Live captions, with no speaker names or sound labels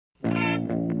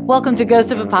Welcome to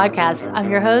Ghost of a Podcast.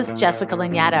 I'm your host, Jessica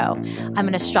Lagnato. I'm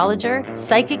an astrologer,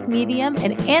 psychic medium,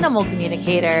 and animal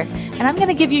communicator, and I'm going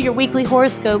to give you your weekly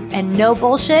horoscope and no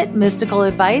bullshit mystical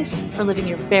advice for living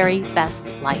your very best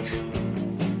life.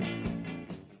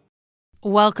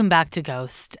 Welcome back to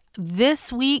Ghost.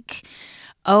 This week,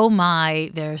 oh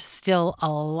my, there's still a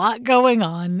lot going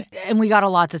on, and we got a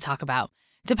lot to talk about.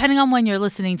 Depending on when you're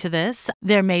listening to this,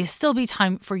 there may still be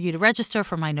time for you to register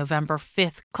for my November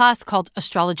 5th class called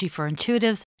Astrology for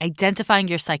Intuitives, Identifying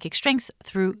Your Psychic Strengths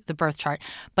Through the Birth Chart.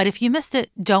 But if you missed it,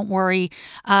 don't worry.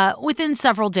 Within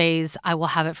several days, I will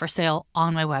have it for sale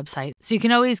on my website. So you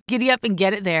can always giddy up and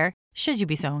get it there, should you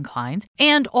be so inclined.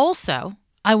 And also,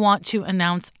 I want to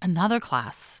announce another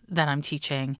class that I'm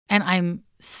teaching, and I'm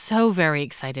so very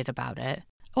excited about it.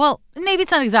 Well, maybe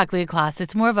it's not exactly a class.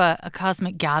 It's more of a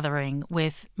cosmic gathering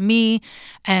with me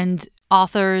and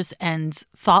authors and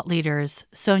thought leaders,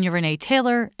 Sonia Renee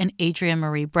Taylor and Adrienne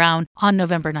Marie Brown, on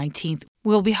November 19th.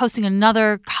 We'll be hosting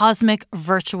another cosmic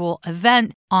virtual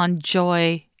event on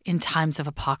joy in times of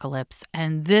apocalypse.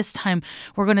 And this time,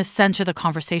 we're going to center the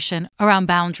conversation around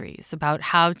boundaries, about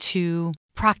how to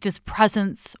practice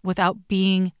presence without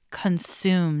being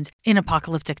consumed in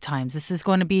apocalyptic times. This is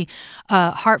going to be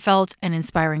a heartfelt and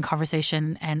inspiring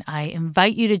conversation, and I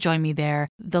invite you to join me there.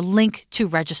 The link to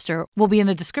register will be in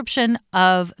the description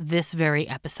of this very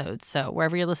episode. So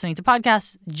wherever you're listening to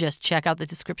podcasts, just check out the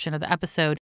description of the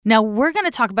episode. Now, we're going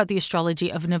to talk about the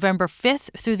astrology of November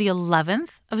 5th through the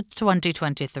 11th of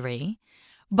 2023.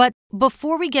 But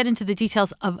before we get into the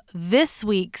details of this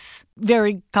week's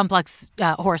very complex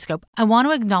horoscope, I want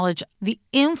to acknowledge the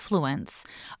influence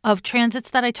of transits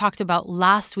that I talked about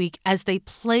last week as they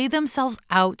play themselves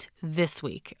out this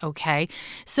week, okay?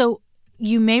 So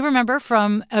you may remember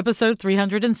from episode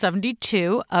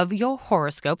 372 of your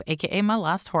horoscope, aka my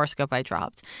last horoscope I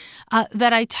dropped,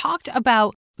 that I talked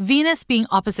about Venus being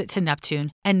opposite to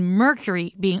Neptune and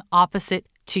Mercury being opposite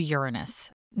to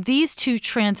Uranus. These two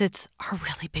transits are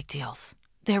really big deals.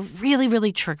 They're really,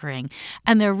 really triggering.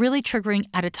 And they're really triggering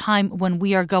at a time when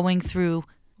we are going through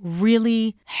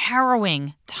really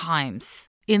harrowing times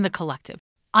in the collective.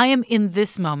 I am in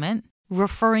this moment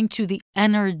referring to the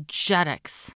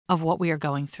energetics of what we are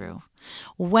going through.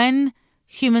 When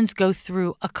humans go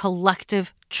through a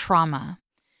collective trauma,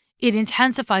 it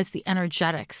intensifies the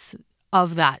energetics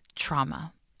of that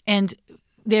trauma. And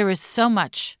there is so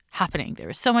much happening. There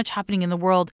is so much happening in the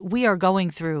world. We are going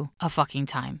through a fucking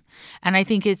time. And I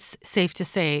think it's safe to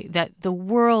say that the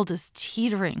world is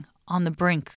teetering on the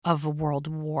brink of a world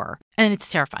war. And it's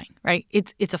terrifying, right?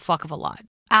 It's a fuck of a lot.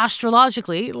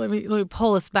 Astrologically, let me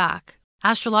pull us back.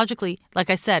 Astrologically,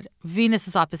 like I said, Venus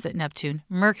is opposite Neptune,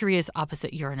 Mercury is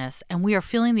opposite Uranus, and we are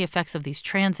feeling the effects of these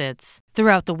transits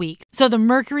throughout the week. So the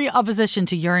Mercury opposition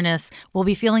to Uranus will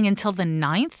be feeling until the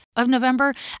 9th of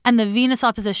November, and the Venus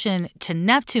opposition to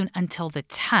Neptune until the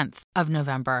 10th of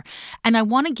November. And I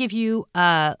want to give you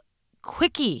a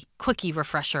quickie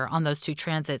refresher on those two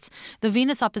transits. The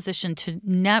Venus opposition to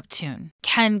Neptune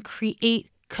can create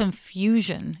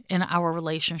confusion in our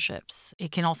relationships.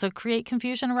 It can also create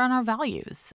confusion around our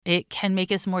values. It can make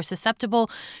us more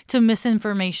susceptible to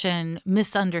misinformation,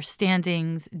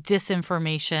 misunderstandings,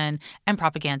 disinformation, and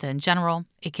propaganda in general.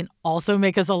 It can also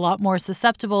make us a lot more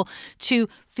susceptible to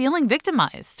feeling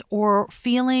victimized or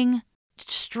feeling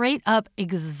straight up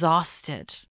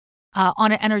exhausted.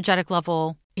 On an energetic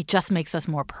level, it just makes us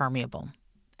more permeable.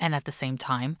 And at the same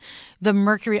time, the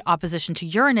Mercury opposition to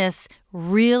Uranus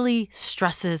really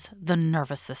stresses the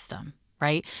nervous system,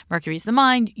 right? Mercury is the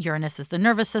mind, Uranus is the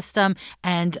nervous system.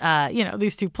 And,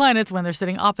 these two planets, when they're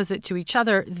sitting opposite to each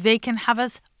other, they can have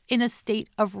us in a state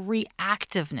of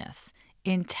reactiveness,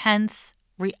 intense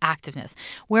reactiveness,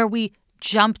 where we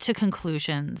jump to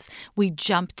conclusions, we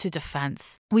jump to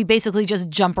defense. We basically just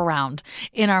jump around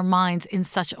in our minds in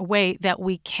such a way that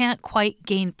we can't quite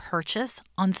gain purchase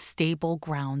on stable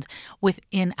ground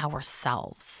within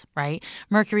ourselves, right?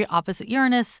 Mercury opposite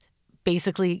Uranus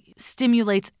basically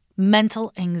stimulates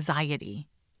mental anxiety,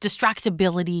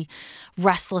 distractibility,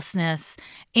 restlessness,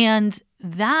 and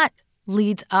that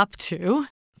leads up to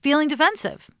feeling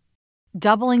defensive,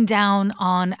 doubling down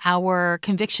on our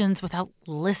convictions without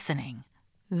listening.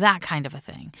 That kind of a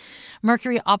thing.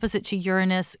 Mercury opposite to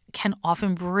Uranus can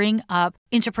often bring up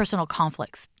interpersonal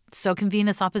conflicts. So can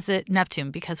Venus opposite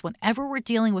Neptune, because whenever we're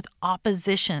dealing with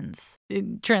oppositions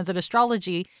in transit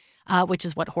astrology, which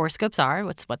is what horoscopes are,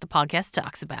 it's what the podcast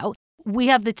talks about, we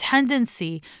have the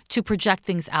tendency to project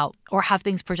things out or have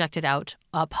things projected out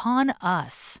upon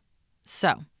us.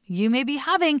 So You may be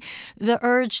having the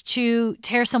urge to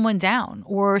tear someone down,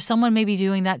 or someone may be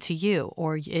doing that to you,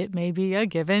 or it may be a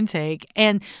give and take.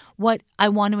 And what I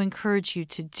want to encourage you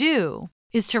to do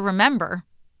is to remember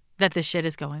that this shit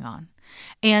is going on.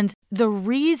 And the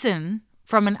reason,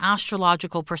 from an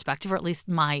astrological perspective, or at least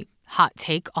my hot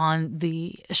take on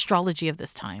the astrology of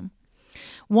this time,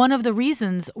 one of the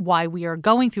reasons why we are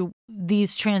going through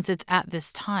these transits at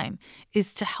this time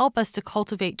is to help us to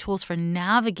cultivate tools for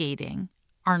navigating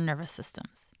our nervous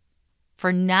systems,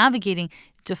 for navigating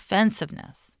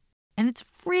defensiveness. And it's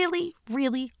really,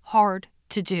 really hard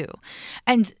to do.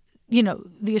 And,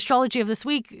 the astrology of this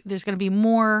week, there's going to be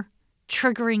more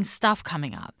triggering stuff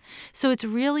coming up. So it's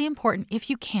really important, if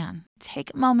you can,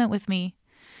 take a moment with me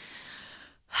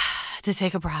to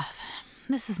take a breath.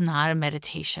 This is not a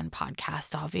meditation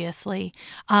podcast, obviously.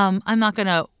 I'm not going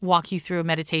to walk you through a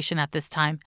meditation at this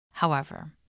time.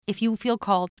 However, if you feel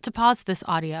called to pause this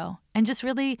audio and just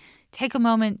really take a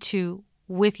moment to,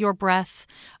 with your breath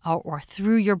or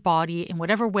through your body in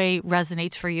whatever way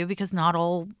resonates for you, because not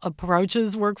all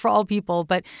approaches work for all people,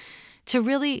 but to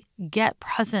really get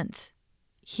present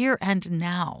here and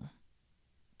now,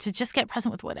 to just get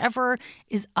present with whatever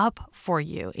is up for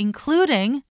you,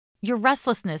 including your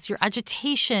restlessness, your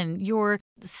agitation, your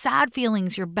sad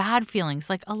feelings, your bad feelings.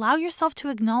 Like, allow yourself to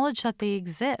acknowledge that they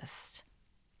exist.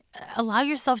 Allow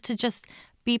yourself to just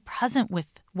be present with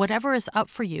whatever is up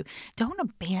for you. Don't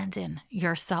abandon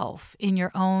yourself in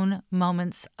your own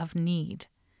moments of need.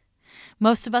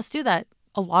 Most of us do that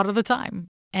a lot of the time.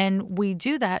 And we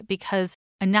do that because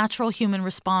a natural human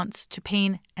response to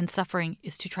pain and suffering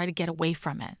is to try to get away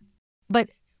from it. But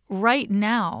right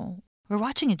now, we're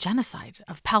watching a genocide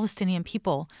of Palestinian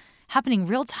people happening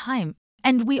real time.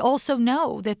 And we also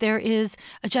know that there is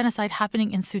a genocide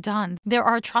happening in Sudan. There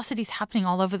are atrocities happening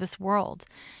all over this world.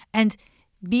 And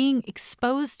being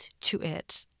exposed to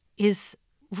it is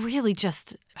really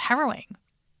just harrowing,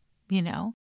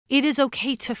 It is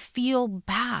okay to feel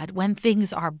bad when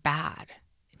things are bad.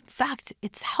 In fact,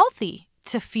 it's healthy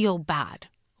to feel bad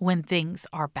when things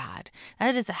are bad.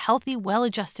 That is a healthy,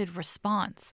 well-adjusted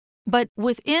response. But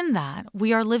within that,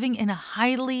 we are living in a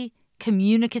highly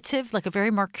communicative, like a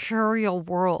very mercurial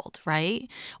world, right?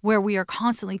 Where we are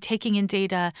constantly taking in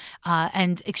data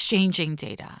and exchanging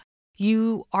data.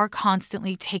 You are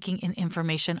constantly taking in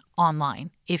information online,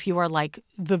 if you are like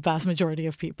the vast majority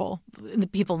of people, the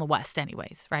people in the West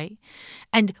anyways, right?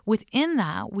 And within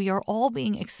that, we are all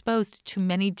being exposed to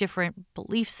many different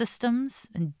belief systems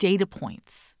and data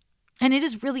points. And it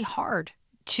is really hard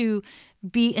to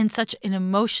be in such an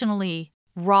emotionally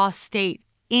raw state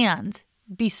and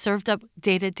be served up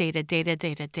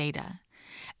data.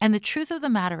 And the truth of the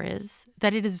matter is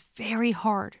that it is very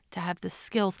hard to have the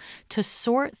skills to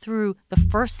sort through the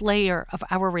first layer of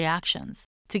our reactions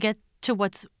to get to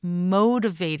what's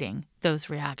motivating those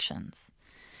reactions.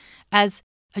 As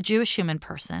a Jewish human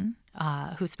person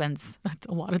who spends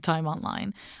a lot of time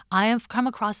online, I have come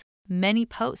across many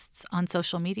posts on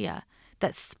social media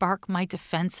that spark my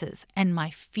defenses and my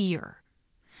fear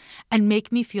and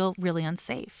make me feel really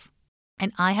unsafe.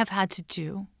 And I have had to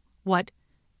do what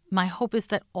my hope is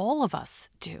that all of us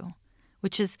do,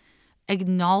 which is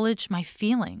acknowledge my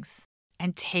feelings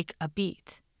and take a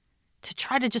beat. To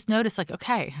try to just notice, like,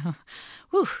 okay,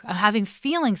 I'm having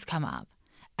feelings come up,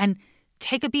 and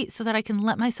take a beat so that I can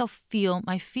let myself feel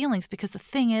my feelings. Because the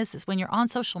thing is when you're on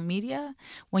social media,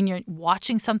 when you're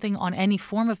watching something on any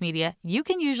form of media, you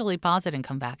can usually pause it and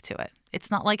come back to it. It's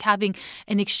not like having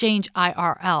an exchange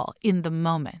IRL in the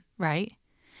moment, right?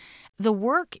 The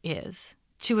work is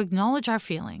to acknowledge our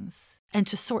feelings and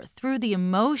to sort through the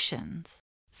emotions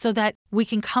so that we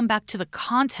can come back to the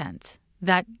content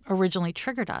that originally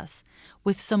triggered us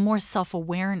with some more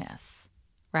self-awareness,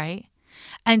 right?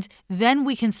 And then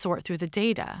we can sort through the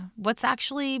data. What's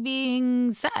actually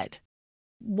being said?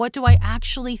 What do I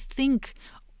actually think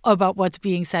about what's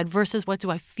being said versus what do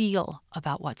I feel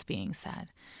about what's being said?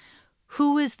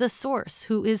 Who is the source?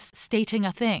 Who is stating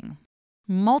a thing?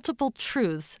 Multiple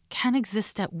truths can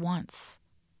exist at once.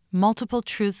 Multiple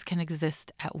truths can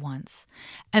exist at once.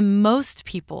 And most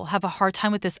people have a hard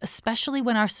time with this, especially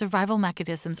when our survival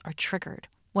mechanisms are triggered.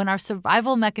 When our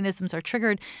survival mechanisms are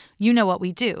triggered, you know what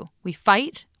we do. We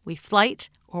fight, we flight,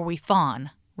 or we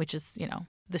fawn, which is,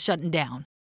 the shutting down.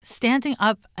 Standing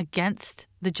up against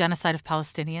the genocide of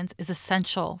Palestinians is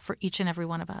essential for each and every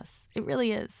one of us. It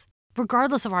really is,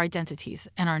 regardless of our identities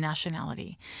and our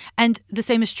nationality. And the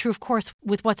same is true, of course,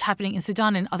 with what's happening in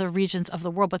Sudan and other regions of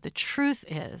the world. But the truth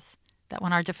is that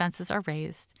when our defenses are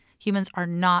raised, humans are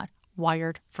not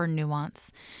wired for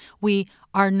nuance. We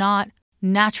are not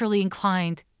naturally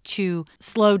inclined to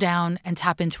slow down and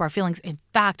tap into our feelings. In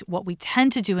fact, what we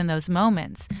tend to do in those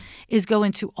moments is go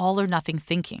into all or nothing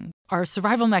thinking. Our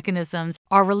survival mechanisms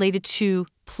are related to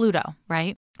Pluto,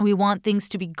 right? We want things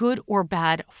to be good or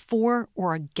bad, for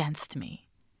or against me.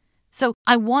 So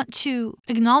I want to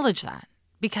acknowledge that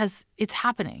because it's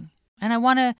happening. And I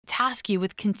want to task you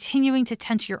with continuing to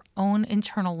tend to your own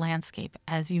internal landscape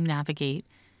as you navigate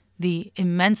the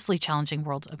immensely challenging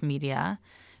world of media,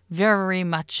 very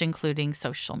much including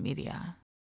social media.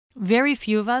 Very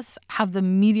few of us have the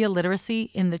media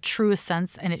literacy in the truest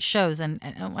sense, and it shows. And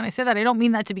when I say that, I don't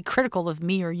mean that to be critical of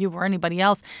me or you or anybody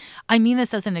else. I mean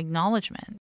this as an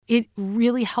acknowledgement. It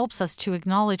really helps us to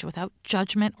acknowledge without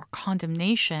judgment or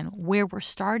condemnation where we're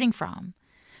starting from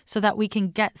so that we can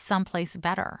get someplace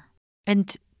better.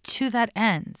 And to that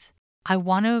end, I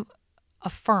want to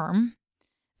affirm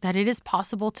that it is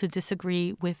possible to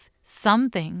disagree with some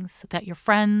things that your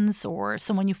friends or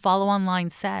someone you follow online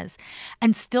says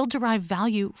and still derive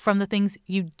value from the things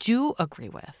you do agree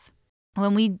with.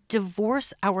 When we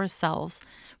divorce ourselves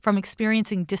from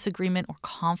experiencing disagreement or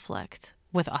conflict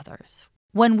with others,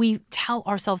 when we tell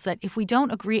ourselves that if we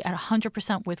don't agree at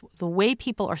 100% with the way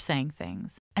people are saying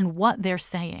things and what they're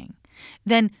saying,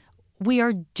 then we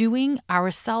are doing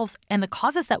ourselves and the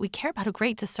causes that we care about a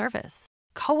great disservice.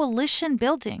 Coalition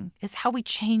building is how we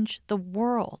change the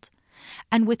world.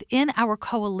 And within our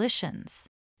coalitions,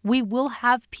 we will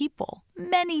have people,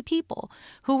 many people,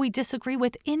 who we disagree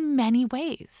with in many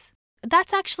ways.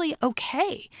 That's actually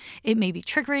okay. It may be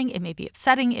triggering, it may be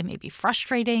upsetting, it may be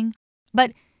frustrating,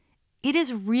 but it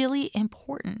is really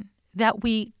important that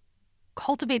we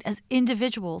cultivate as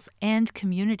individuals and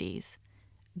communities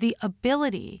the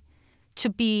ability to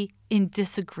be in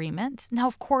disagreement. Now,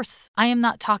 of course, I am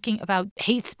not talking about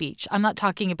hate speech. I'm not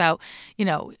talking about,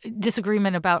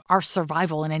 disagreement about our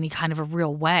survival in any kind of a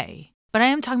real way. But I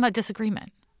am talking about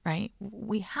disagreement, right?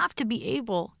 We have to be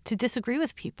able to disagree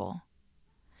with people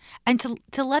and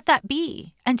to let that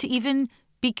be and to even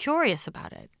be curious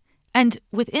about it. And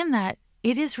within that,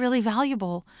 it is really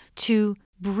valuable to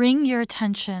bring your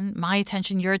attention, my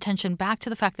attention, your attention back to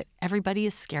the fact that everybody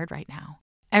is scared right now.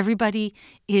 Everybody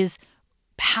is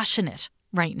passionate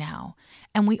right now.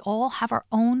 And we all have our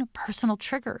own personal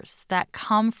triggers that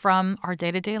come from our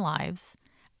day-to-day lives,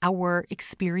 our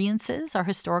experiences, our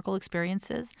historical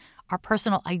experiences, our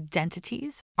personal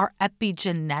identities, our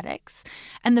epigenetics,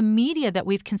 and the media that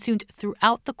we've consumed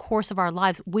throughout the course of our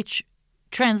lives, which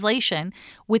translation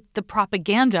with the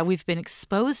propaganda we've been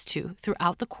exposed to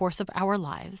throughout the course of our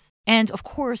lives. And of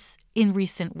course, in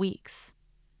recent weeks,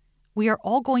 we are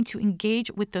all going to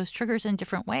engage with those triggers in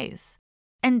different ways.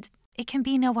 And it can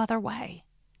be no other way.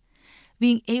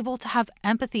 Being able to have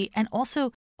empathy and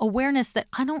also awareness that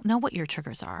I don't know what your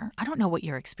triggers are. I don't know what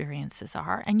your experiences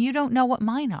are. And you don't know what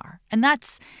mine are. And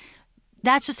that's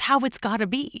just how it's got to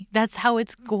be. That's how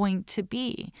it's going to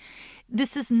be.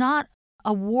 This is not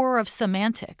a war of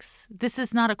semantics. This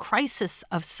is not a crisis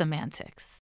of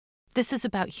semantics. This is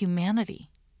about humanity,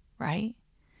 right?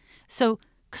 So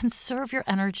conserve your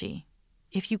energy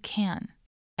if you can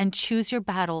and choose your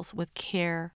battles with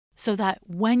care so that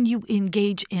when you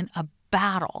engage in a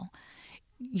battle,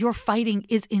 your fighting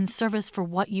is in service for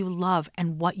what you love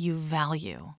and what you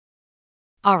value.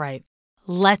 All right,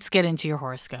 let's get into your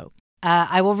horoscope.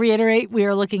 I will reiterate, we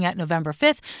are looking at November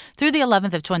 5th through the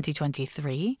 11th of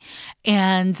 2023.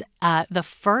 And the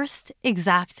first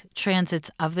exact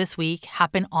transits of this week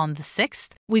happen on the 6th.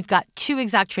 We've got two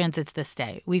exact transits this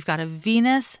day. We've got a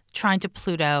Venus trine to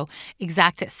Pluto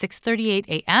exact at 6:38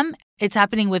 a.m. It's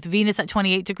happening with Venus at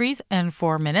 28 degrees and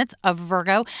 4 minutes of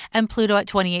Virgo and Pluto at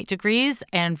 28 degrees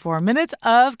and 4 minutes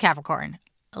of Capricorn.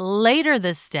 Later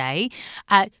this day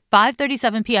at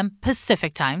 5:37 p.m.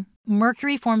 Pacific time,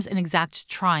 Mercury forms an exact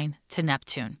trine to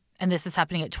Neptune. And this is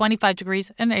happening at 25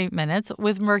 degrees and 8 minutes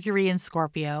with Mercury in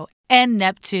Scorpio and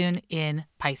Neptune in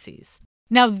Pisces.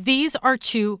 Now, these are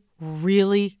two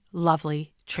really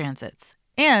lovely transits.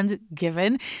 And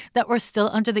given that we're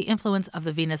still under the influence of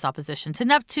the Venus opposition to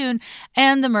Neptune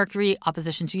and the Mercury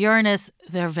opposition to Uranus,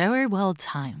 they're very well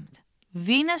timed.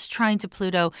 Venus trine to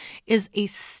Pluto is a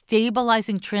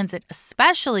stabilizing transit,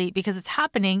 especially because it's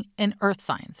happening in earth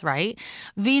signs, right?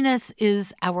 Venus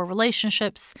is our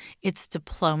relationships, it's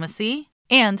diplomacy,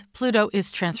 and Pluto is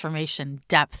transformation,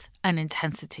 depth, and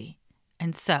intensity.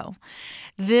 And so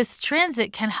this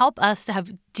transit can help us to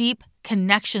have deep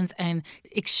connections and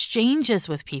exchanges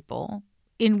with people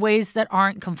in ways that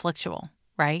aren't conflictual,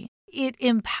 right? It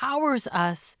empowers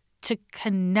us to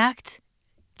connect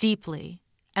deeply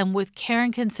and with care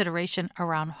and consideration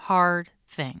around hard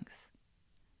things.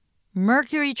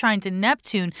 Mercury trine to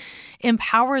Neptune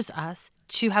empowers us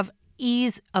to have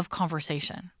ease of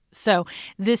conversation. So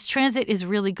this transit is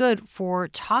really good for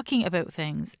talking about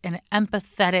things in an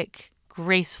empathetic,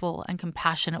 graceful, and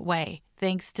compassionate way,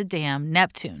 thanks to damn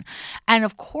Neptune. And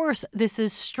of course, this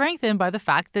is strengthened by the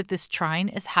fact that this trine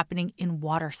is happening in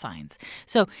water signs.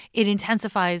 So it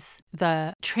intensifies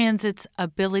the transit's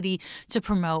ability to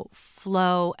promote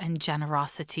flow and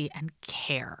generosity and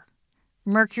care.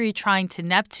 Mercury trine to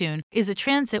Neptune is a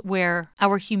transit where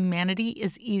our humanity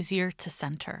is easier to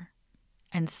center.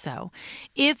 And so,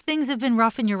 if things have been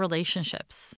rough in your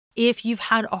relationships, if you've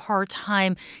had a hard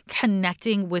time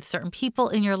connecting with certain people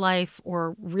in your life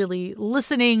or really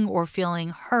listening or feeling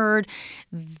heard,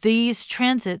 these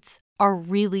transits are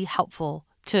really helpful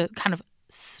to kind of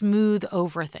smooth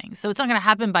over things. So it's not going to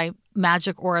happen by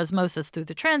magic or osmosis through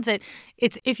the transit.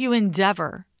 It's if you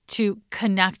endeavor to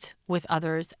connect with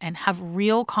others and have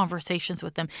real conversations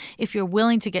with them. If you're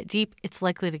willing to get deep, it's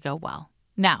likely to go well.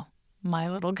 Now,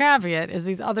 my little caveat is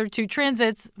these other two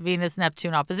transits,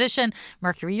 Venus-Neptune opposition,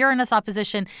 Mercury-Uranus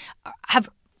opposition, have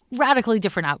radically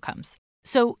different outcomes.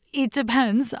 So it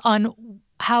depends on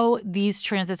how these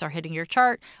transits are hitting your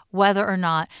chart, whether or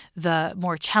not the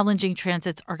more challenging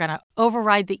transits are going to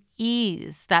override the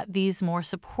ease that these more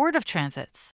supportive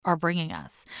transits are bringing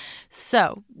us.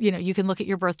 So, you can look at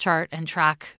your birth chart and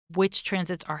track which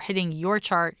transits are hitting your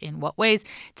chart in what ways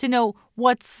to know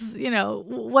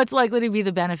what's likely to be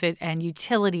the benefit and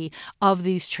utility of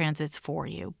these transits for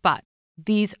you. But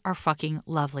these are fucking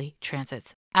lovely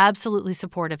transits. Absolutely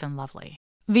supportive and lovely.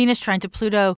 Venus trine to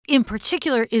Pluto, in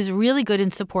particular, is really good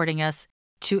in supporting us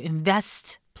to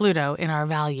invest Pluto in our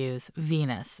values,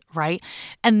 Venus, right?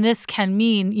 And this can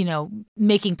mean,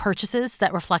 making purchases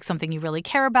that reflect something you really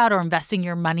care about or investing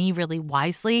your money really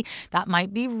wisely. That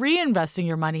might be reinvesting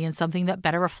your money in something that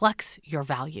better reflects your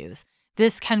values.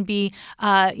 This can be,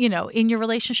 in your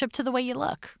relationship to the way you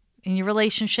look, in your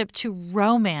relationship to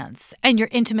romance and your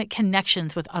intimate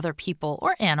connections with other people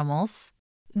or animals.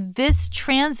 This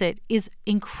transit is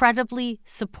incredibly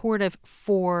supportive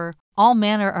for all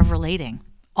manner of relating,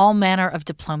 all manner of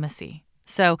diplomacy.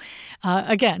 So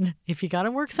again, if you got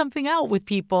to work something out with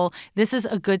people, this is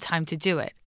a good time to do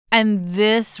it. And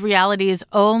this reality is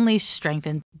only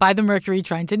strengthened by the Mercury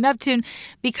trine to Neptune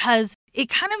because it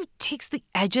kind of takes the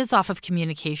edges off of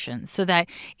communication so that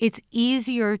it's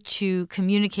easier to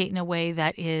communicate in a way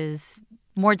that is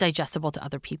more digestible to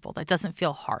other people, that doesn't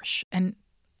feel harsh. And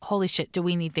holy shit, do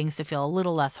we need things to feel a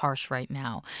little less harsh right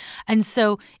now? And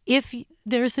so if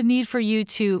there's a need for you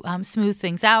to smooth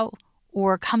things out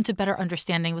or come to better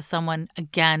understanding with someone,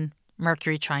 again,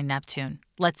 Mercury trine Neptune,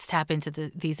 let's tap into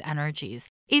these energies.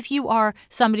 If you are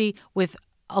somebody with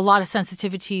a lot of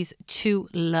sensitivities to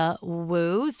le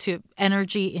woo, to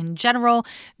energy in general,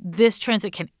 this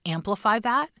transit can amplify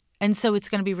that. And so it's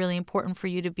going to be really important for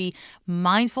you to be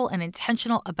mindful and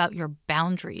intentional about your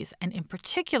boundaries, and in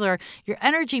particular, your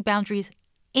energy boundaries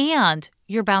and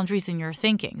your boundaries in your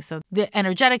thinking. So the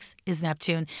energetics is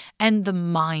Neptune and the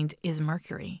mind is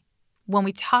Mercury. When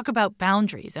we talk about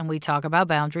boundaries, and we talk about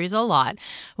boundaries a lot,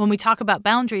 when we talk about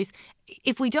boundaries,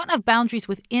 if we don't have boundaries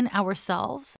within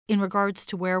ourselves in regards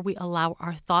to where we allow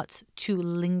our thoughts to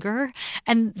linger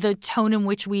and the tone in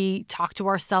which we talk to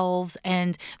ourselves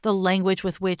and the language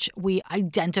with which we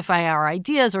identify our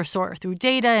ideas or sort through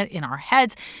data in our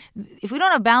heads, if we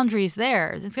don't have boundaries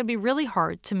there, it's going to be really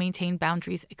hard to maintain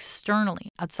boundaries externally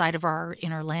outside of our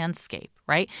inner landscape,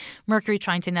 right? Mercury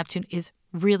trine to Neptune is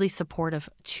really supportive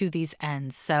to these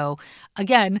ends. So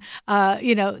again,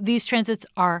 these transits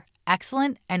are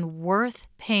excellent and worth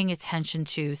paying attention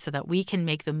to so that we can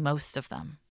make the most of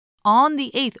them. On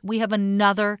the 8th, we have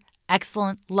another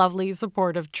excellent, lovely,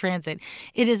 supportive transit.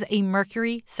 It is a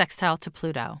Mercury sextile to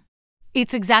Pluto.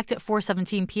 It's exact at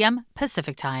 4:17 p.m.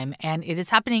 Pacific time, and it is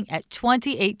happening at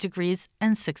 28 degrees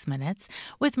and 6 minutes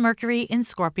with Mercury in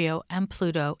Scorpio and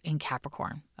Pluto in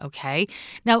Capricorn, okay?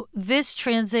 Now, this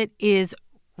transit is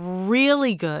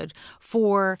really good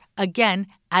for, again,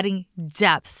 adding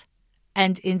depth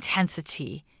and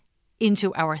intensity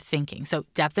into our thinking. So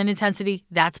depth and intensity,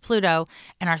 that's Pluto,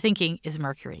 and our thinking is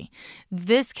Mercury.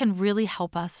 This can really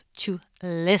help us to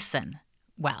listen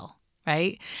well,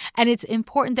 right? And it's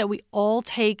important that we all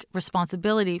take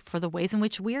responsibility for the ways in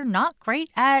which we are not great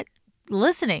at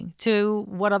listening to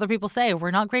what other people say.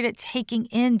 We're not great at taking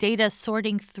in data,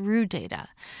 sorting through data.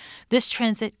 This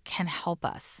transit can help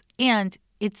us, and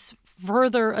it's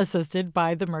further assisted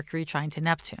by the Mercury trine to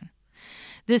Neptune.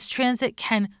 This transit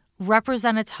can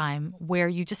represent a time where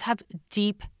you just have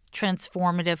deep,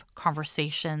 transformative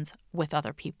conversations with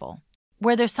other people,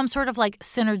 where there's some sort of like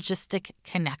synergistic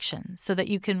connection so that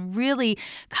you can really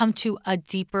come to a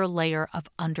deeper layer of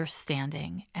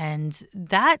understanding. And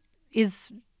that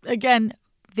is, again,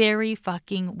 very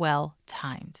fucking well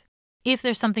timed. If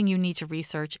there's something you need to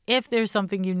research, if there's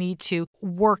something you need to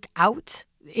work out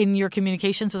in your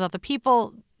communications with other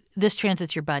people, this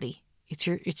transit's your buddy. It's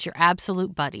your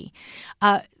absolute buddy.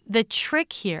 The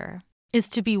trick here is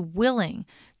to be willing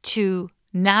to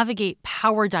navigate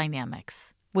power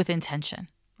dynamics with intention,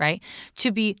 right?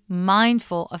 To be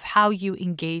mindful of how you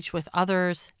engage with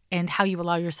others and how you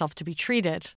allow yourself to be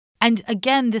treated. And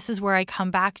again, this is where I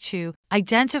come back to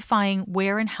identifying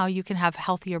where and how you can have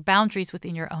healthier boundaries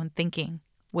within your own thinking,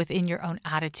 within your own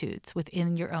attitudes,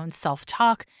 within your own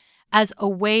self-talk, as a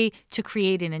way to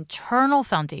create an internal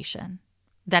foundation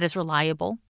that is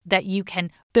reliable, that you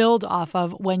can build off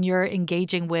of when you're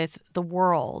engaging with the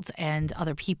world and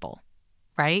other people,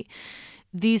 right?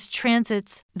 These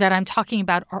transits that I'm talking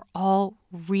about are all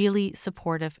really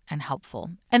supportive and helpful.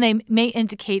 And they may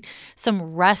indicate some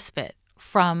respite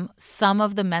from some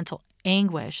of the mental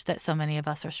anguish that so many of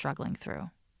us are struggling through.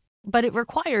 But it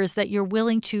requires that you're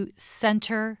willing to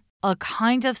center a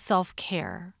kind of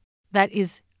self-care that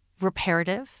is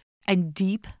reparative and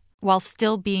deep while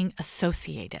still being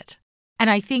associated. And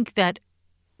I think that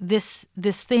this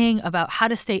thing about how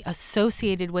to stay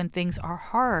associated when things are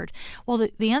hard, well,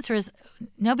 the answer is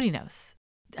nobody knows.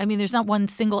 I mean, there's not one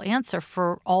single answer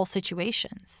for all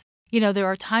situations. There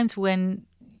are times when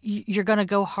you're going to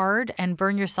go hard and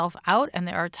burn yourself out, and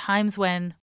there are times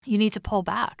when you need to pull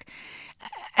back,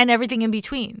 and everything in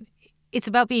between. It's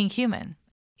about being human.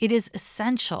 It is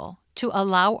essential to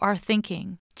allow our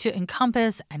thinking to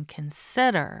encompass and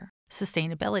consider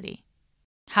sustainability.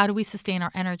 How do we sustain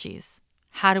our energies?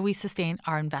 How do we sustain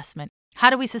our investment? How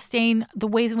do we sustain the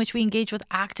ways in which we engage with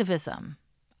activism,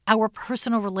 our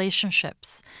personal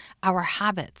relationships, our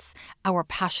habits, our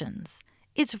passions?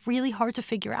 It's really hard to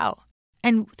figure out.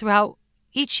 And throughout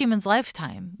each human's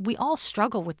lifetime, we all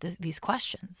struggle with these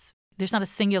questions. There's not a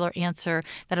singular answer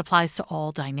that applies to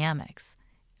all dynamics.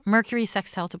 Mercury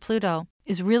sextile to Pluto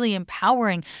is really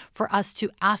empowering for us to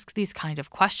ask these kind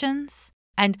of questions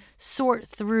and sort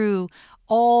through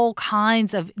all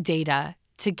kinds of data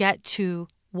to get to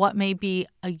what may be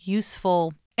a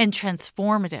useful and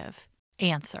transformative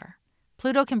answer.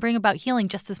 Pluto can bring about healing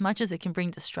just as much as it can bring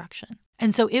destruction.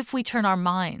 And so if we turn our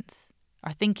minds,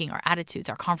 our thinking, our attitudes,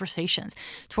 our conversations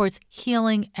towards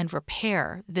healing and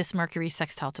repair this Mercury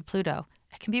sextile to Pluto,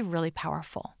 it can be really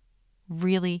powerful,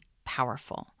 really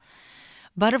powerful.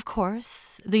 But of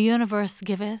course, the universe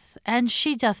giveth, and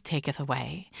she doth taketh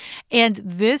away. And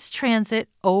this transit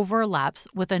overlaps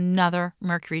with another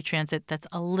Mercury transit that's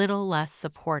a little less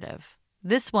supportive.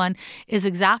 This one is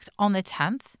exact on the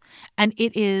 10th, and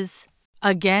it is,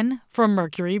 again, from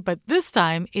Mercury, but this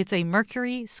time it's a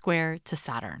Mercury square to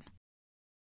Saturn.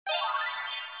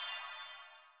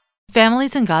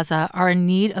 Families in Gaza are in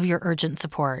need of your urgent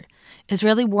support.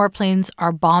 Israeli warplanes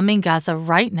are bombing Gaza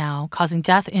right now, causing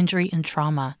death, injury, and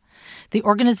trauma. The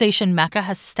organization Mecca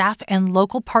has staff and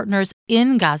local partners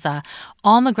in Gaza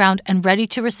on the ground and ready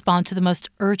to respond to the most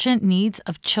urgent needs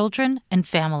of children and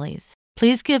families.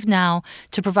 Please give now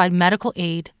to provide medical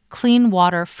aid, clean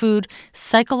water, food,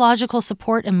 psychological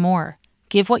support, and more.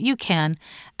 Give what you can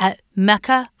at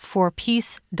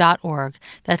meccaforpeace.org.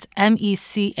 That's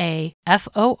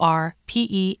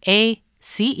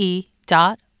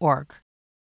MECAFORPEACE.org.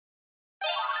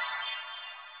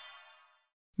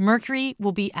 Mercury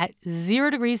will be at 0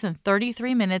 degrees and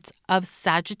 33 minutes of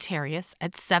Sagittarius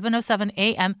at 7:07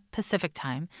 a.m. Pacific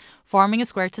time, forming a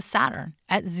square to Saturn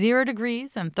at 0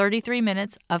 degrees and 33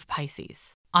 minutes of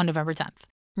Pisces on November 10th.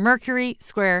 Mercury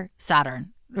square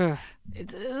Saturn.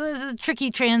 It's a tricky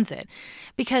transit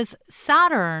because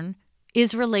Saturn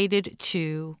is related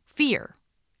to fear.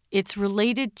 It's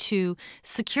related to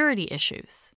security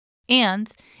issues.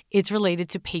 And it's related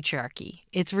to patriarchy.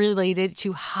 It's related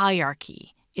to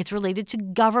hierarchy. It's related to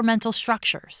governmental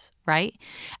structures, right?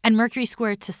 And Mercury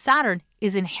square to Saturn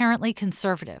is inherently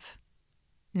conservative.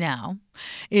 Now,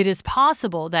 it is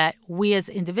possible that we as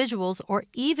individuals or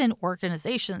even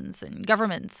organizations and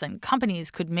governments and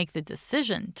companies could make the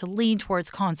decision to lean towards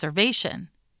conservation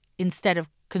instead of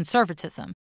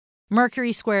conservatism.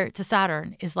 Mercury square to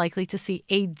Saturn is likely to see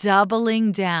a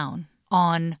doubling down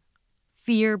on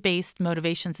fear-based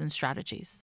motivations and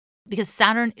strategies because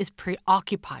Saturn is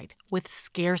preoccupied with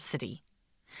scarcity.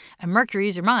 And Mercury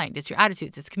is your mind, it's your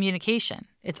attitudes, it's communication.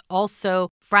 It's also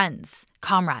friends,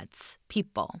 comrades,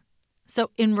 people.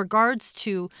 So in regards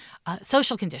to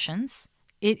social conditions,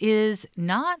 it is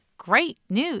not great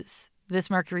news, this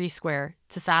Mercury square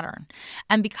to Saturn.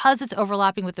 And because it's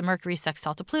overlapping with the Mercury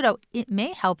sextile to Pluto, it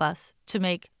may help us to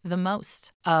make the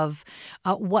most of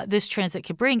what this transit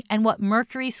could bring and what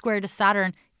Mercury square to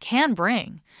Saturn can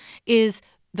bring is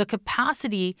the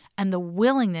capacity and the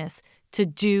willingness to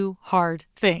do hard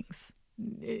things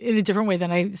in a different way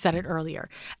than I said it earlier.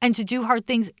 And to do hard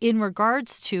things in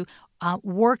regards to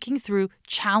working through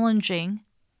challenging,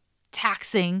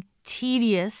 taxing,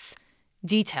 tedious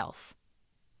details.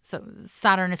 So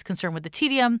Saturn is concerned with the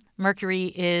tedium.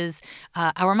 Mercury is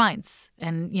our minds.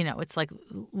 And, it's like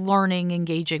learning,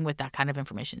 engaging with that kind of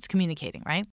information. It's communicating,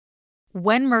 right?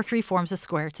 When Mercury forms a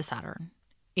square to Saturn,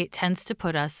 it tends to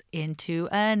put us into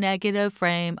a negative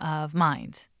frame of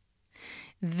mind.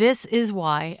 This is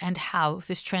why and how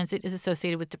this transit is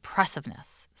associated with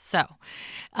depressiveness. So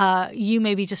you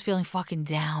may be just feeling fucking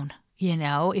down.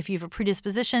 If you have a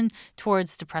predisposition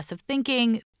towards depressive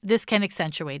thinking, this can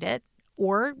accentuate it.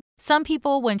 Or some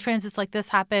people, when transits like this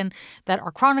happen that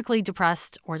are chronically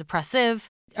depressed or depressive,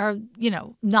 are,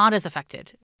 not as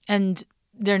affected. And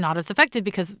they're not as affected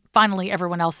because finally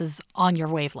everyone else is on your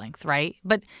wavelength, right?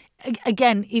 But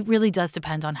again, it really does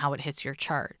depend on how it hits your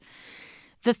chart.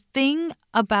 The thing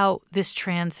about this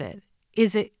transit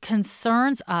is it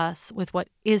concerns us with what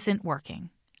isn't working.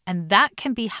 And that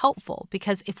can be helpful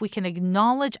because if we can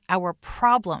acknowledge our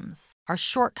problems, our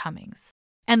shortcomings,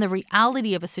 and the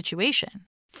reality of a situation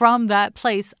from that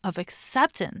place of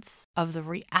acceptance of the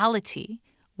reality,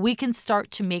 we can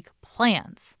start to make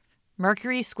plans.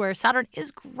 Mercury square Saturn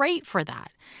is great for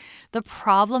that. The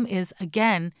problem is,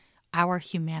 again, our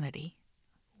humanity.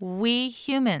 We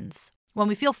humans, when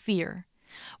we feel fear,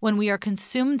 when we are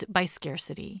consumed by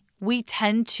scarcity, we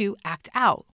tend to act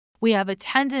out. We have a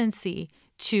tendency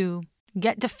to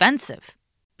get defensive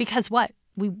because what?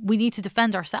 We need to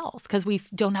defend ourselves because we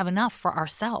don't have enough for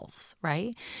ourselves,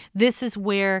 right? This is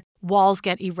where walls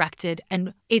get erected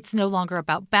and it's no longer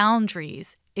about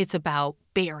boundaries. It's about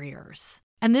barriers.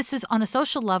 And this is on a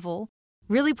social level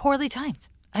really poorly timed.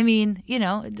 I mean,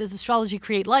 does astrology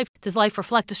create life? Does life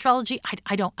reflect astrology?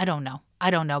 I don't know. I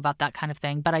don't know about that kind of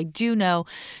thing. But I do know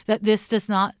that this does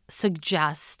not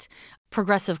suggest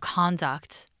progressive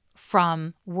conduct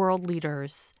from world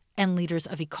leaders and leaders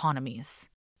of economies,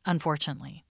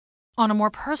 unfortunately. On a more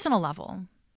personal level,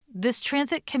 this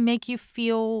transit can make you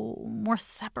feel more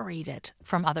separated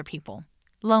from other people,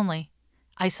 lonely,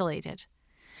 isolated.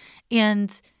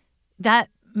 And that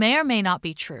may or may not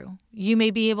be true. You may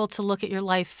be able to look at your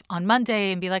life on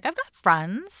Monday and be like, I've got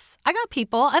friends. I got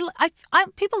people.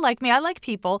 People like me. I like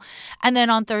people. And then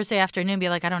on Thursday afternoon, be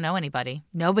like, I don't know anybody.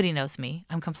 Nobody knows me.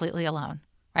 I'm completely alone,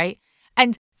 right?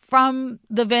 And from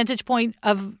the vantage point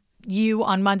of you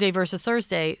on Monday versus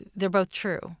Thursday, they're both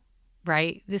true,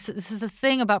 right? This is the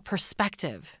thing about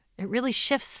perspective. It really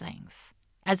shifts things.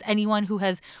 As anyone who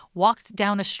has walked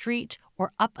down a street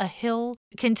or up a hill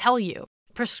can tell you,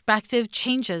 perspective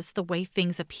changes the way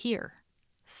things appear.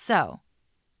 So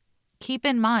keep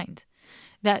in mind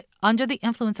that under the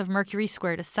influence of Mercury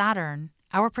square to Saturn,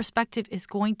 our perspective is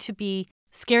going to be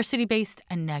scarcity-based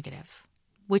and negative,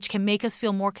 which can make us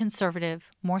feel more conservative,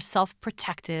 more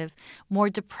self-protective, more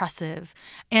depressive.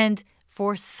 And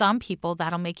for some people,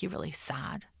 that'll make you really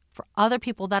sad. For other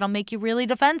people, that'll make you really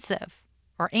defensive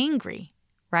or angry,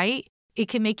 right? It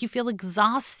can make you feel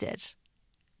exhausted.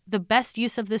 The best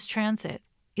use of this transit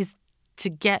is to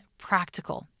get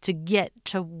practical, to get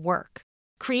to work.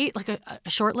 Create like a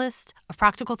short list of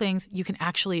practical things you can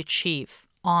actually achieve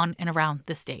on and around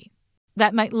this date.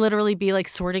 That might literally be like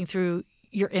sorting through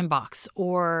your inbox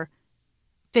or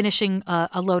finishing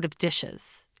a load of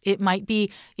dishes. It might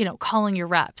be, calling your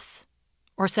reps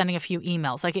or sending a few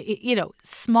emails. Like,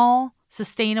 small,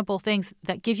 sustainable things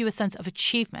that give you a sense of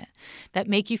achievement, that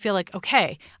make you feel like,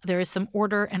 okay, there is some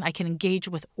order and I can engage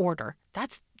with order.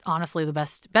 That's honestly the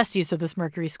best use of this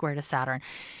Mercury square to Saturn.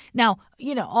 Now,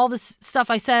 all this stuff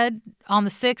I said on the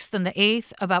 6th and the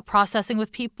 8th about processing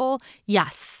with people,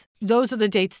 yes, those are the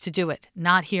dates to do it.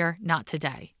 Not here, not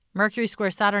today. Mercury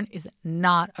square Saturn is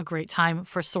not a great time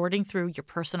for sorting through your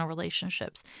personal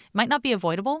relationships. It might not be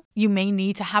avoidable. You may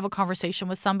need to have a conversation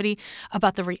with somebody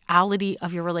about the reality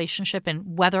of your relationship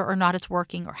and whether or not it's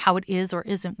working or how it is or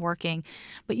isn't working.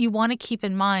 But you want to keep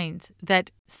in mind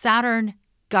that Saturn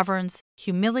governs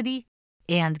humility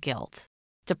and guilt,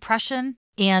 depression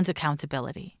and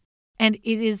accountability. And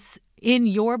it is in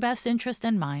your best interest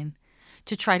and mine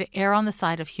to try to err on the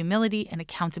side of humility and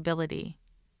accountability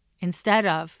instead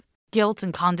of guilt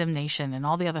and condemnation and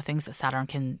all the other things that Saturn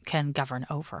can govern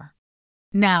over.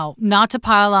 Now, not to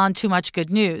pile on too much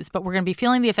good news, but we're going to be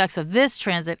feeling the effects of this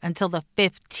transit until the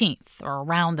 15th or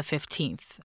around the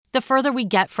 15th. The further we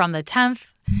get from the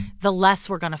 10th, the less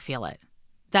we're going to feel it.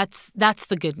 That's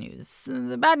the good news.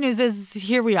 The bad news is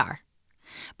here we are.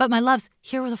 But my loves,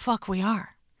 here the fuck we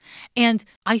are. And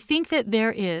I think that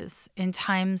there is, in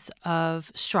times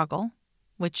of struggle,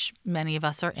 which many of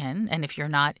us are in, and if you're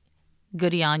not,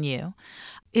 goody on you,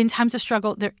 in times of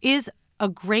struggle, there is a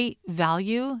great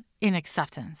value in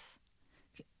acceptance.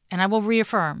 And I will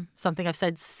reaffirm something I've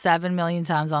said 7 million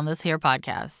times on this here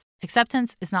podcast.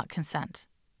 Acceptance is not consent.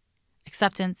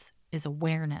 Acceptance is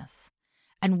awareness.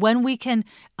 And when we can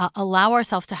allow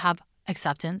ourselves to have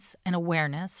acceptance and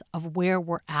awareness of where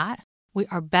we're at, we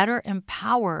are better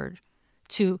empowered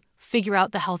to figure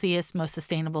out the healthiest, most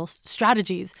sustainable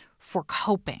strategies for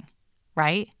coping,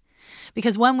 right?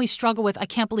 Because when we struggle with, I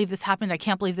can't believe this happened, I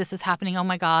can't believe this is happening, oh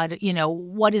my God,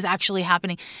 what is actually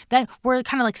happening? Then we're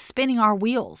kind of like spinning our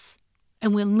wheels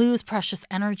and we lose precious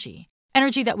energy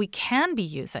that we can be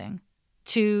using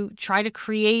to try to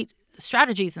create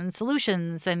strategies and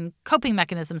solutions and coping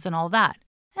mechanisms and all that.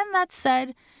 And that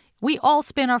said, we all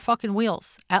spin our fucking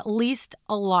wheels, at least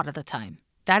a lot of the time.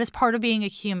 That is part of being a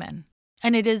human.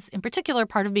 And it is, in particular,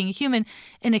 part of being a human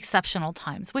in exceptional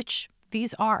times, which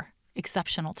these are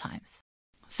exceptional times.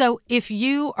 So if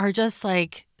you are just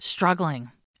like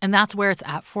struggling and that's where it's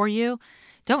at for you,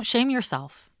 don't shame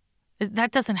yourself.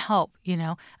 That doesn't help,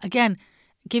 Again,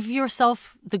 give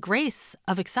yourself the grace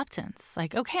of acceptance.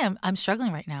 Like, okay, I'm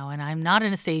struggling right now and I'm not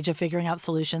in a stage of figuring out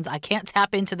solutions. I can't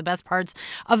tap into the best parts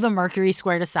of the Mercury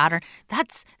square to Saturn.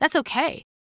 That's okay.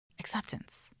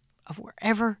 Acceptance of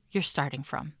wherever you're starting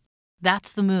from.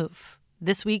 That's the move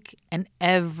this week and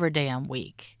every damn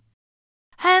week.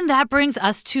 And that brings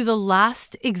us to the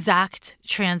last exact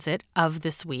transit of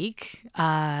this week.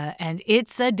 And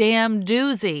it's a damn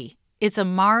doozy. It's a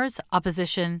Mars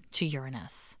opposition to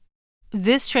Uranus.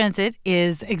 This transit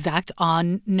is exact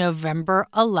on November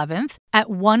 11th at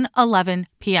 1:11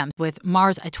 p.m. with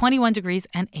Mars at 21 degrees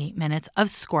and 8 minutes of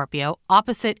Scorpio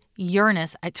opposite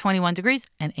Uranus at 21 degrees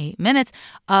and 8 minutes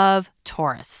of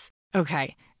Taurus.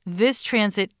 Okay, this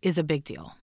transit is a big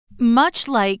deal. Much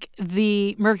like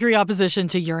the Mercury opposition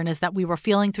to Uranus that we were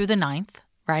feeling through the 9th,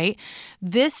 right?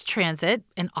 This transit,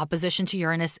 in opposition to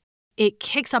Uranus, it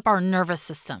kicks up our nervous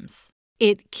systems.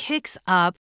 It kicks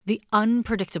up the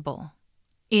unpredictable.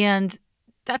 And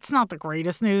that's not the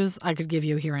greatest news I could give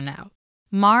you here and now.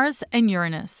 Mars and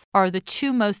Uranus are the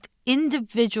two most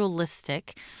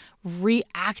individualistic,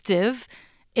 reactive,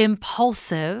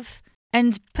 impulsive,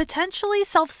 and potentially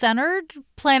self-centered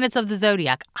planets of the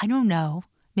zodiac. I don't know.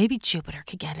 Maybe Jupiter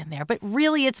could get in there, but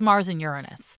really it's Mars and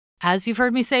Uranus. As you've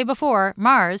heard me say before,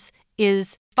 Mars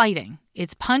is fighting.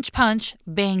 It's punch, punch,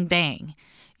 bang, bang.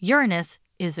 Uranus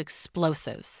is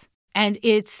explosives, and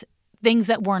it's things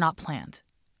that were not planned.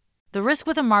 The risk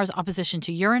with a Mars opposition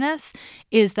to Uranus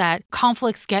is that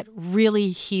conflicts get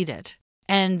really heated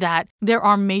and that there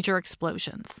are major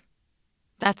explosions.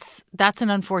 That's an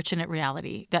unfortunate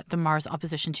reality that the Mars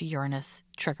opposition to Uranus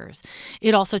triggers.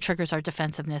 It also triggers our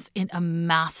defensiveness in a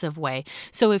massive way.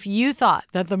 So if you thought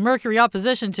that the Mercury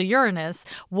opposition to Uranus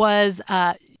was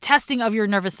testing of your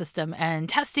nervous system and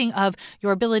testing of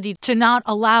your ability to not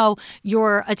allow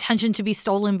your attention to be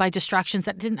stolen by distractions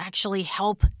that didn't actually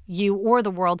help you or the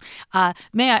world,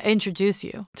 may I introduce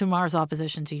you to Mars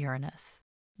opposition to Uranus.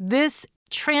 This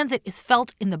transit is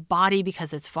felt in the body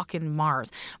because it's fucking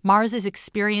Mars. Mars is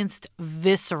experienced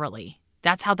viscerally.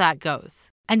 That's how that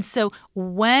goes. And so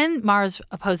when Mars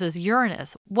opposes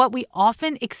Uranus, what we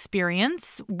often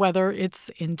experience, whether it's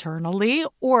internally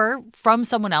or from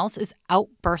someone else, is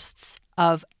outbursts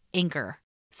of anger.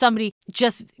 Somebody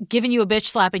just giving you a bitch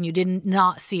slap and you did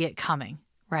not see it coming,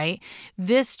 right?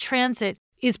 This transit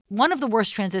is one of the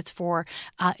worst transits for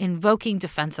invoking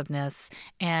defensiveness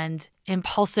and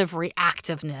impulsive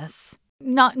reactiveness.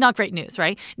 Not great news,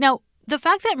 right? Now, the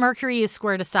fact that Mercury is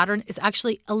square to Saturn is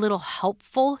actually a little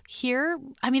helpful here.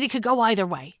 I mean, it could go either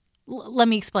way. Let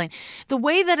me explain. The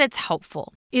way that it's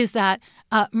helpful is that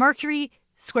Mercury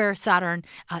square Saturn,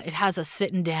 it has us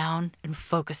sitting down and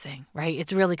focusing, right?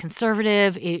 It's really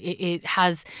conservative. It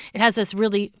has us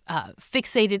really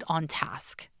fixated on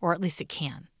task, or at least it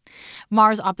can.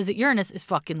 Mars opposite Uranus is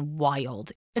fucking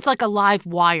wild. It's like a live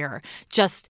wire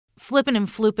just flipping and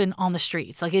flooping on the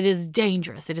streets. Like, it is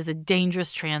dangerous. It is a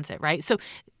dangerous transit, right? So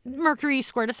Mercury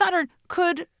square to Saturn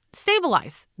could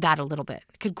stabilize that a little bit,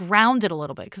 could ground it a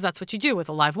little bit, because that's what you do with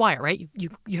a live wire, right?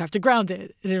 You have to ground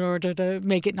it in order to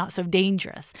make it not so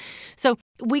dangerous. So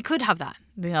we could have that.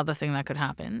 The other thing that could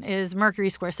happen is Mercury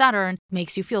square Saturn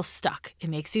makes you feel stuck. It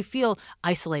makes you feel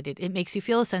isolated. It makes you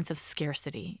feel a sense of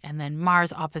scarcity. And then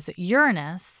Mars opposite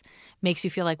Uranus makes you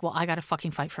feel like, well, I got to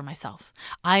fucking fight for myself.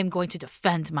 I am going to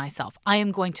defend myself. I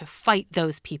am going to fight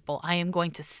those people. I am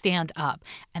going to stand up.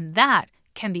 And that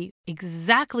can be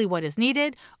exactly what is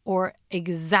needed or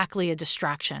exactly a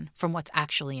distraction from what's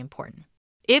actually important.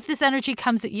 If this energy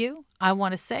comes at you, I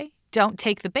want to say, don't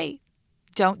take the bait.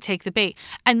 Don't take the bait.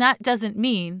 And that doesn't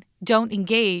mean don't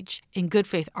engage in good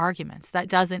faith arguments. That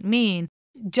doesn't mean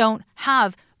don't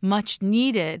have much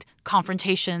needed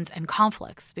confrontations and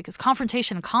conflicts, because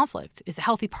confrontation and conflict is a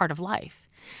healthy part of life.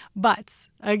 But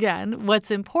again, what's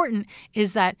important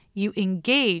is that you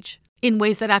engage in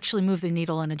ways that actually move the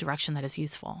needle in a direction that is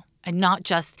useful, and not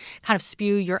just kind of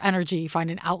spew your energy, find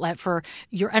an outlet for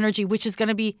your energy, which is going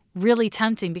to be really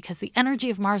tempting because the energy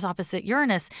of Mars opposite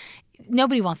Uranus,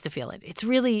 nobody wants to feel it. It's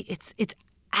really, it's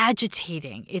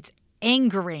agitating, it's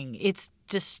angering, it's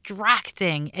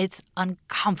distracting, it's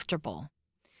uncomfortable.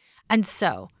 And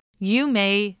so you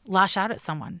may lash out at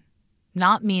someone,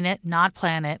 not mean it, not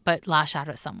plan it, but lash out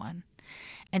at someone.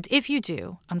 And if you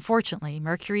do, unfortunately,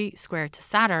 Mercury squared to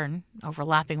Saturn,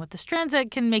 overlapping with this transit,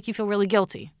 can make you feel really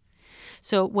guilty.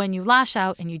 So when you lash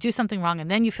out and you do something wrong and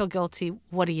then you feel guilty,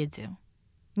 what do?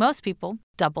 Most people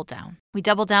double down. We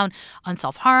double down on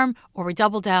self-harm, or we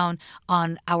double down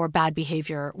on our bad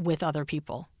behavior with other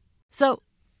people. So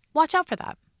watch out for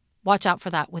that. Watch out for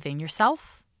that within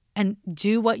yourself. And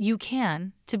do what you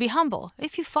can to be humble.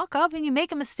 If you fuck up and you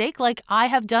make a mistake like I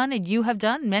have done and you have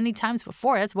done many times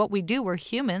before, that's what we do. We're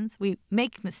humans. We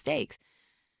make mistakes.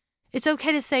 It's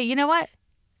okay to say, you know what?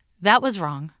 That was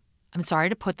wrong. I'm sorry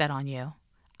to put that on you.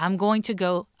 I'm going to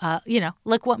go,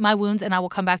 lick what my wounds, and I will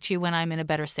come back to you when I'm in a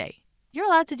better state. You're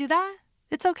allowed to do that.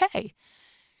 It's okay.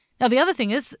 Now, the other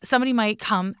thing is somebody might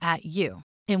come at you,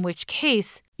 in which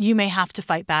case you may have to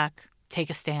fight back, take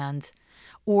a stand,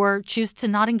 or choose to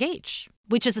not engage,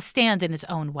 which is a stand in its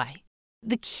own way.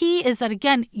 The key is that,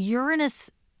 again,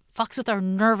 Uranus fucks with our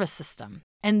nervous system.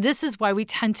 And this is why we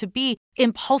tend to be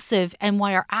impulsive and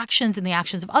why our actions and the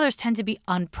actions of others tend to be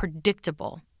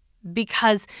unpredictable,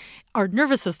 because our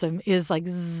nervous system is like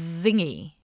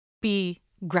zingy. Be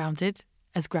grounded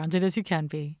as you can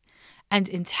be, and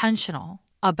intentional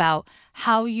about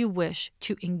how you wish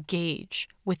to engage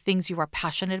with things you are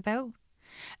passionate about,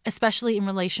 especially in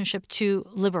relationship to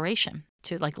liberation,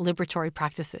 to like liberatory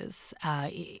practices,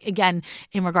 again,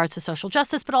 in regards to social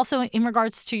justice, but also in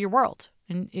regards to your world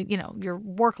and, your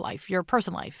work life, your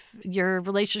personal life, your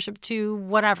relationship to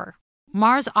whatever.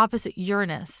 Mars opposite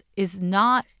Uranus is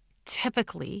not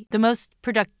typically the most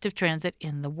productive transit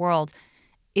in the world.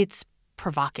 It's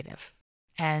provocative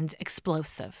and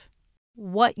explosive.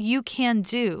 What you can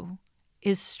do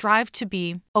is strive to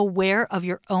be aware of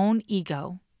your own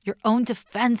ego, your own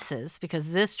defenses, because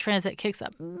this transit kicks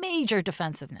up major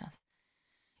defensiveness.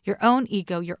 Your own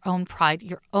ego, your own pride,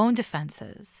 your own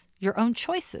defenses, your own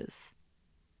choices.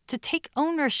 To take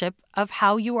ownership of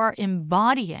how you are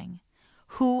embodying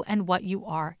who and what you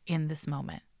are in this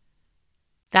moment.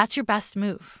 That's your best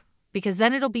move, because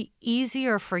then it'll be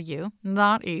easier for you,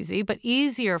 not easy, but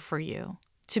easier for you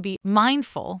to be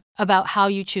mindful about how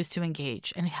you choose to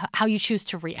engage and how you choose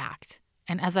to react.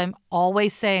 And as I'm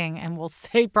always saying, and will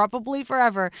say probably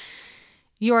forever,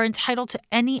 you are entitled to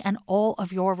any and all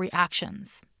of your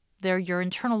reactions. They're your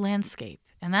internal landscape,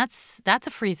 and that's a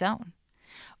free zone.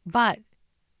 But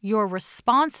your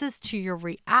responses to your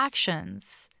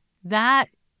reactions, that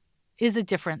is a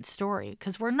different story,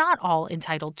 because we're not all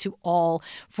entitled to all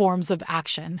forms of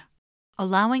action.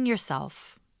 Allowing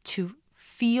yourself to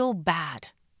feel bad,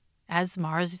 as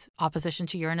Mars opposition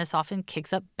to Uranus often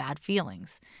kicks up bad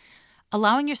feelings.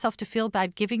 Allowing yourself to feel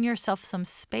bad, giving yourself some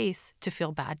space to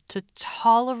feel bad, to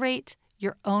tolerate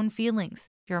your own feelings,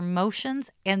 your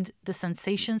emotions, and the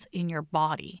sensations in your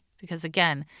body. Because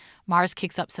again, Mars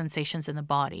kicks up sensations in the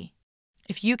body.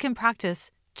 If you can practice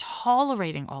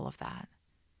tolerating all of that,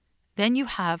 then you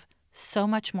have so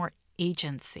much more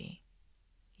agency.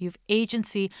 You have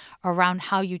agency around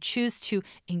how you choose to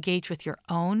engage with your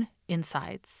own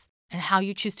insides and how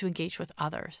you choose to engage with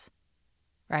others,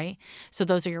 right? So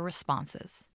those are your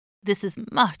responses. This is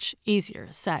much easier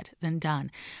said than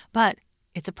done, but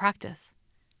it's a practice.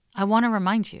 I want to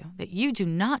remind you that you do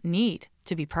not need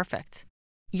to be perfect.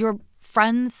 Your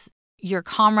friends, your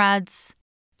comrades,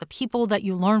 the people that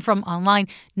you learn from online,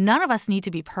 none of us need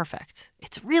to be perfect.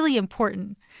 It's really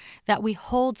important that we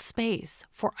hold space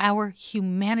for our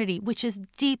humanity, which is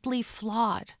deeply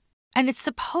flawed. And it's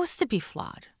supposed to be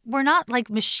flawed. We're not like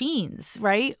machines,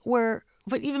 right?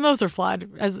 But even those are flawed,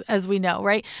 as we know,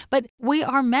 right? But we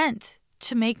are meant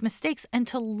to make mistakes and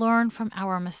to learn from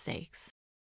our mistakes.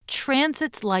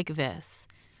 Transits like this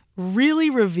really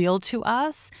reveal to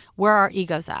us where our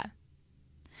ego's at.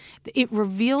 It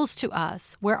reveals to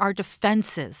us where our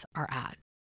defenses are at.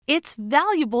 It's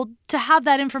valuable to have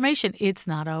that information. It's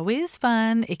not always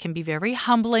fun. It can be very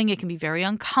humbling. It can be very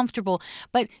uncomfortable.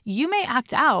 But you may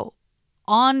act out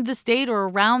on this date or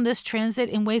around this transit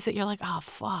in ways that you're like, oh,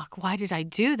 fuck, why did I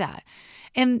do that?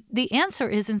 And the answer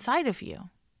is inside of you.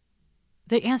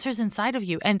 The answer is inside of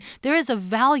you. And there is a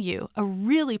value, a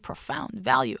really profound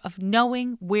value of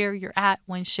knowing where you're at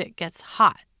when shit gets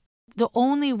hot. The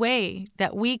only way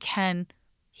that we can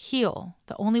heal,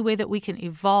 the only way that we can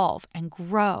evolve and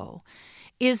grow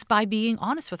is by being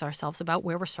honest with ourselves about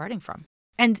where we're starting from.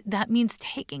 And that means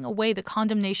taking away the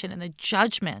condemnation and the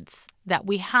judgments that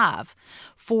we have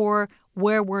for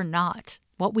where we're not,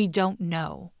 what we don't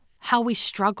know, how we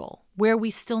struggle, where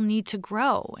we still need to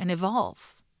grow and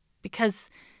evolve. Because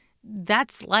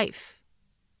that's life.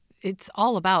 It's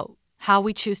all about how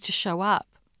we choose to show up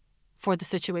for the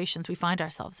situations we find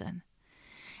ourselves in.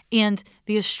 And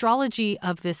the astrology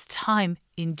of this time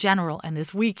in general and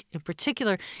this week in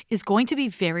particular is going to be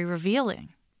very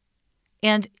revealing.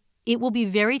 And it will be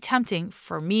very tempting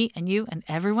for me and you and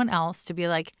everyone else to be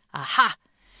like, aha,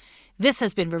 this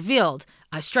has been revealed.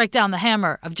 I strike down the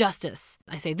hammer of justice.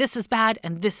 I say this is bad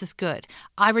and this is good.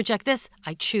 I reject this.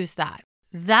 I choose that.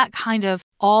 That kind of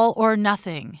all or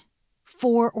nothing,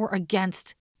 for or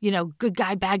against, good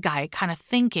guy, bad guy kind of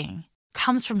thinking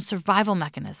comes from survival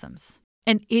mechanisms.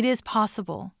 And it is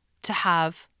possible to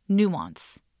have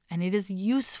nuance, and it is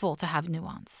useful to have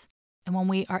nuance. And when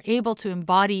we are able to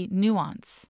embody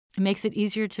nuance, it makes it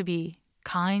easier to be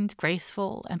kind,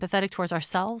 graceful, empathetic towards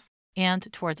ourselves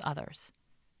and towards others.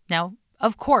 Now,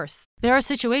 of course, there are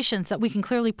situations that we can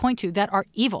clearly point to that are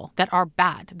evil, that are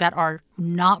bad, that are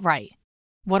not right.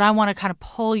 What I want to kind of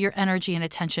pull your energy and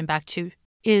attention back to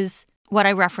is what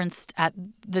I referenced at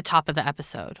the top of the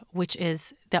episode, which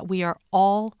is that we are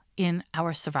all in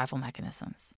our survival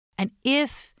mechanisms. And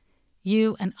if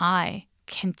you and I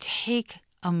can take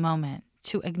a moment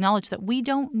to acknowledge that we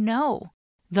don't know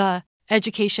the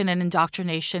education and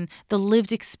indoctrination, the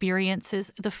lived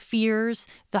experiences, the fears,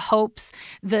 the hopes,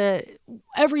 the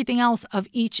everything else of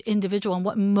each individual and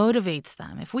what motivates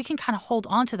them, if we can kind of hold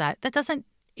on to that, that doesn't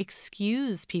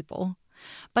excuse people,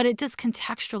 but it does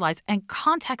contextualize, and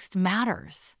context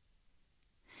matters.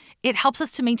 It helps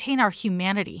us to maintain our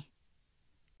humanity.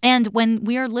 And when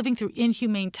we are living through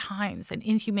inhumane times and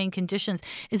inhumane conditions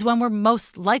is when we're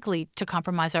most likely to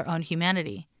compromise our own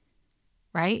humanity,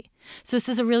 right? So this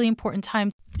is a really important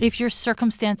time. If your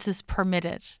circumstances permit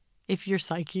it, if your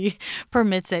psyche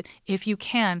permits it, if you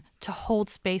can, to hold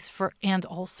space for, and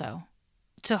also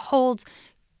to hold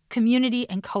community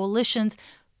and coalitions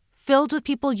filled with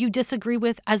people you disagree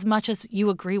with as much as you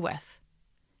agree with,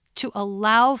 to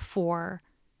allow for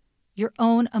your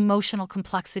own emotional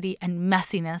complexity and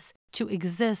messiness to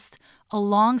exist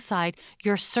alongside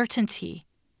your certainty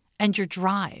and your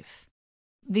drive.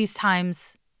 These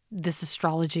times, this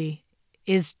astrology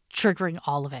is triggering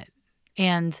all of it.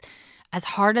 And as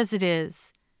hard as it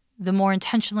is, the more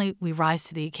intentionally we rise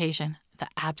to the occasion, the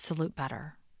absolute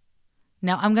better.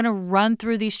 Now, I'm going to run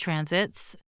through these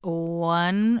transits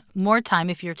one more time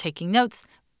if you're taking notes.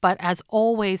 But as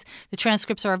always, the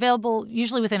transcripts are available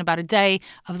usually within about a day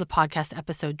of the podcast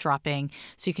episode dropping.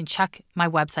 So you can check my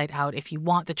website out if you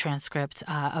want the transcript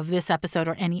of this episode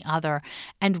or any other.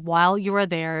 And while you are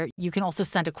there, you can also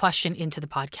send a question into the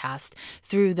podcast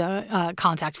through the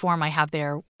contact form I have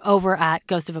there over at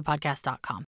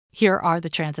ghostofapodcast.com. Here are the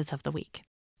transits of the week.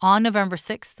 On November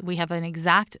 6th, we have an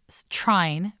exact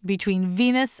trine between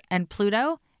Venus and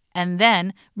Pluto, and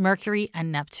then Mercury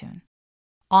and Neptune.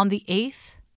 On the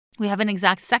 8th, we have an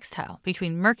exact sextile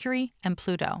between Mercury and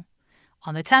Pluto.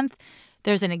 On the 10th,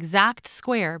 there's an exact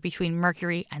square between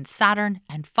Mercury and Saturn.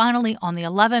 And finally, on the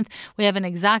 11th, we have an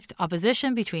exact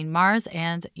opposition between Mars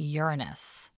and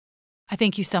Uranus. I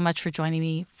thank you so much for joining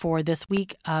me for this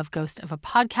week of Ghost of a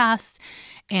Podcast.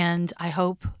 And I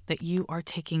hope that you are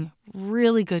taking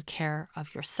really good care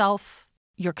of yourself,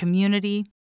 your community,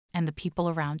 and the people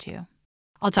around you.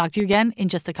 I'll talk to you again in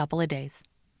just a couple of days.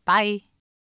 Bye.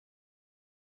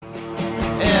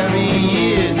 Every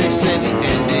year they say the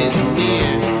end is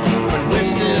near, but we're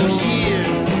still here.